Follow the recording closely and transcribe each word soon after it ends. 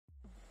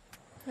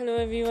Hello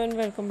everyone,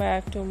 welcome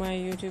back to my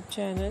YouTube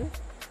channel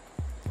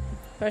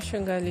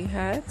Fashion Girly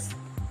Hacks.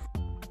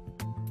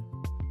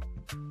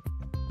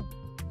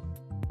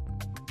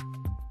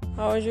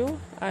 How are you?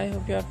 I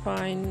hope you are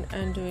fine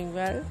and doing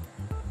well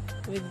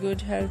with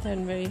good health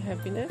and very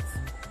happiness.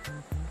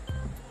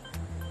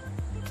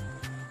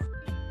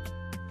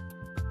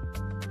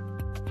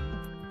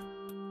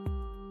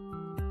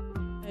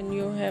 And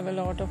you have a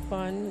lot of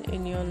fun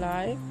in your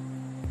life.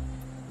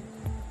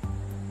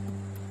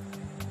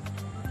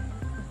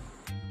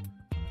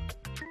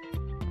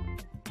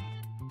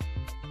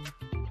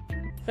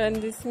 Friend,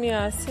 this is me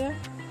Asya,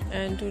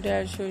 and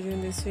today I'll show you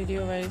in this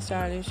video very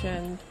stylish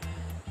and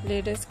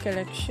latest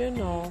collection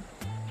of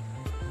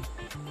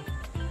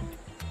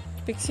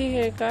pixie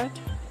haircut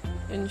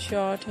in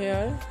short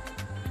hair.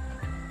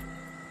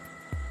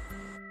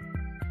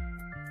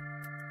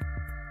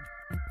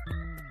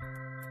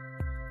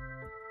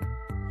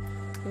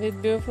 With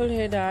beautiful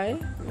hair dye,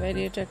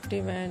 very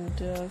attractive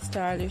and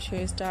stylish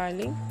hair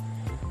styling,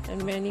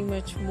 and many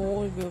much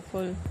more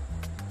beautiful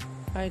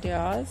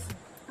ideas.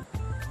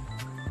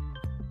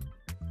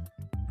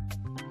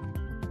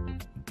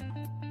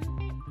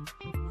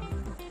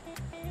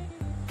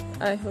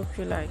 I hope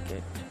you like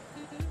it.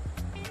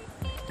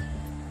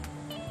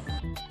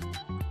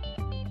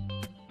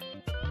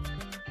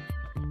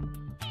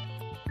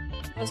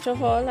 First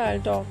of all,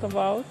 I'll talk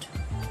about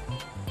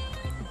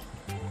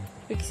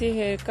pixie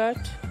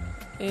haircut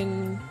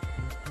in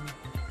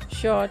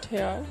short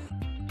hair.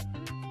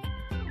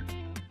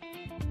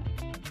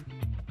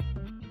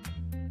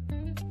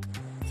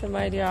 Some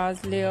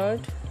ideas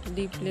layered,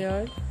 deep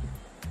layered,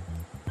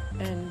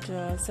 and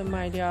some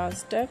ideas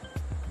step,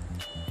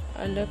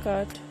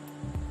 undercut,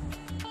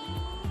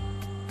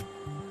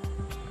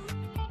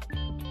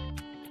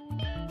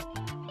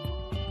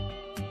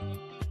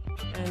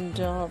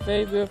 and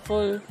very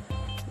beautiful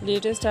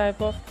latest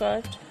type of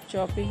cut,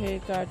 choppy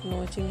haircut,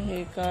 notching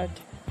haircut,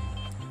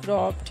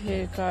 cropped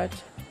haircut,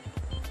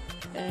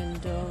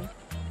 and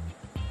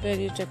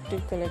very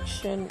attractive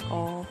collection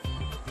of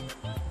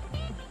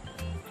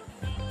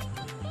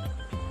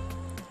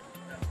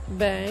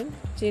bang,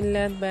 chin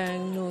length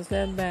bang, nose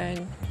length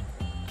bang,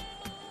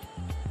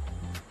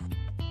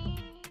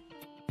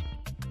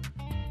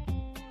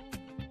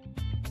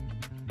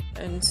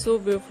 and so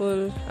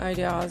beautiful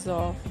ideas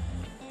of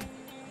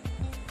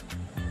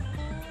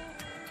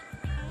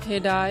hair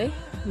dye,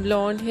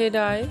 blonde hair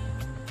dye,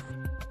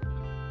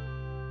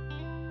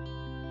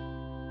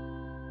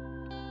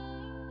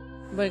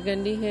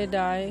 burgundy hair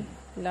dye,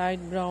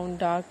 light brown,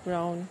 dark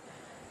brown,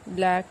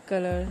 black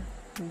color,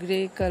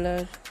 grey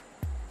color,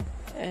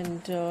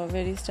 and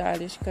very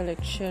stylish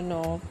collection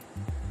of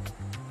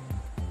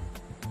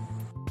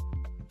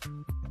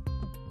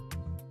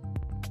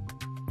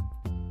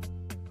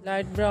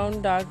light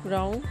brown, dark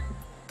brown,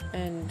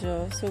 and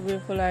so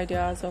beautiful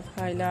ideas of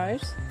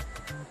highlights.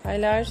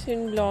 Highlights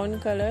in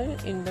blonde color,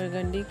 in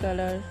burgundy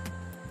color,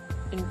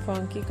 in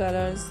funky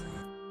colors,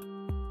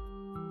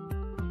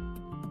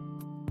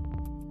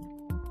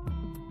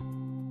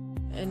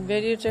 and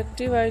very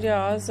attractive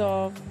ideas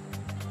of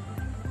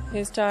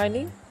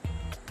hairstyling,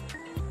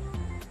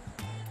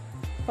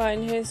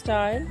 fine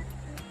hairstyle,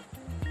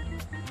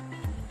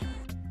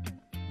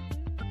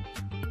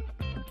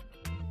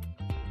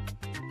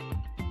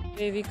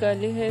 wavy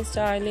curly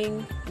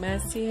hairstyling,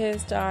 messy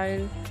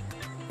hairstyle,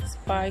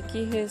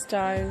 spiky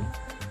hairstyle,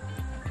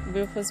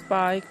 beautiful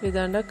spike with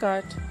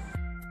undercut,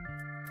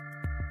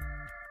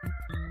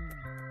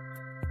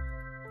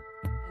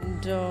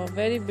 and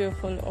very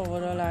beautiful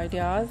overall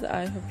ideas.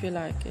 I hope you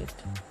like it.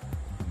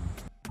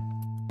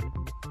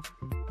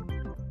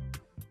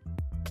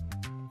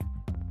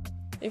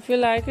 If you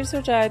like it,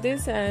 so try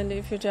this, and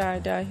if you try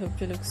it, I hope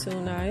you look so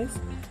nice,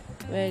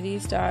 very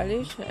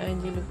stylish,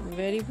 and you look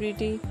very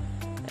pretty,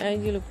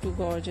 and you look too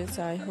gorgeous.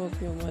 I hope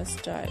you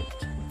must try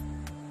it.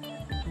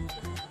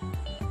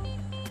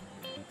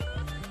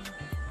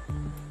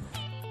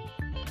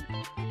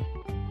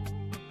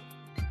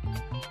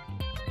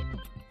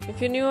 If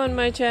you're new on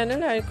my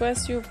channel, I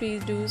request you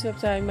please do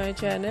subscribe my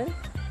channel,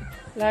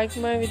 like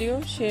my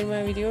video, share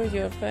my video with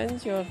your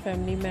friends, your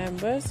family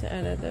members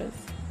and others.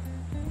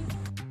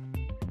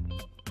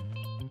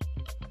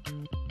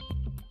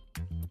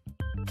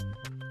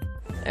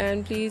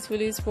 And please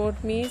fully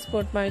support me,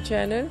 support my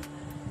channel.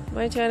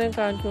 My channel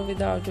can't go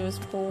without your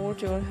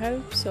support, your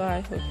help, so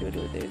I hope you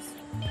do this.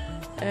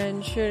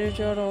 And share it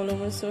your all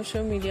over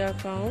social media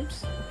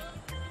accounts.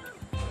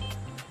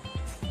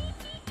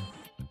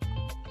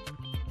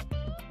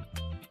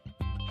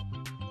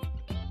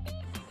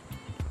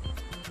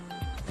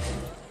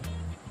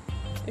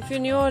 If you're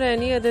new or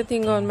any other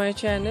thing on my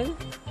channel,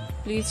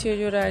 please share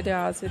your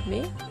ideas with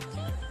me.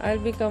 I'll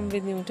be come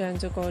with new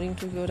trends according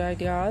to your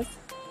ideas,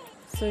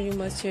 so you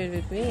must share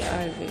with me.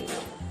 I'll wait.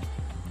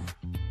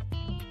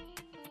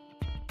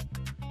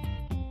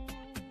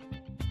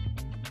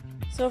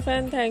 So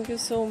friend, thank you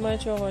so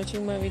much for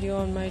watching my video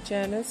on my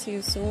channel. See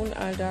you soon.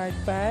 I'll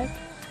dive back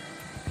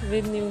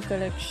with new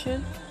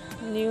collection,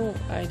 new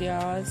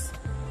ideas.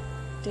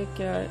 Take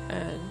care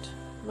and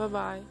bye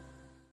bye.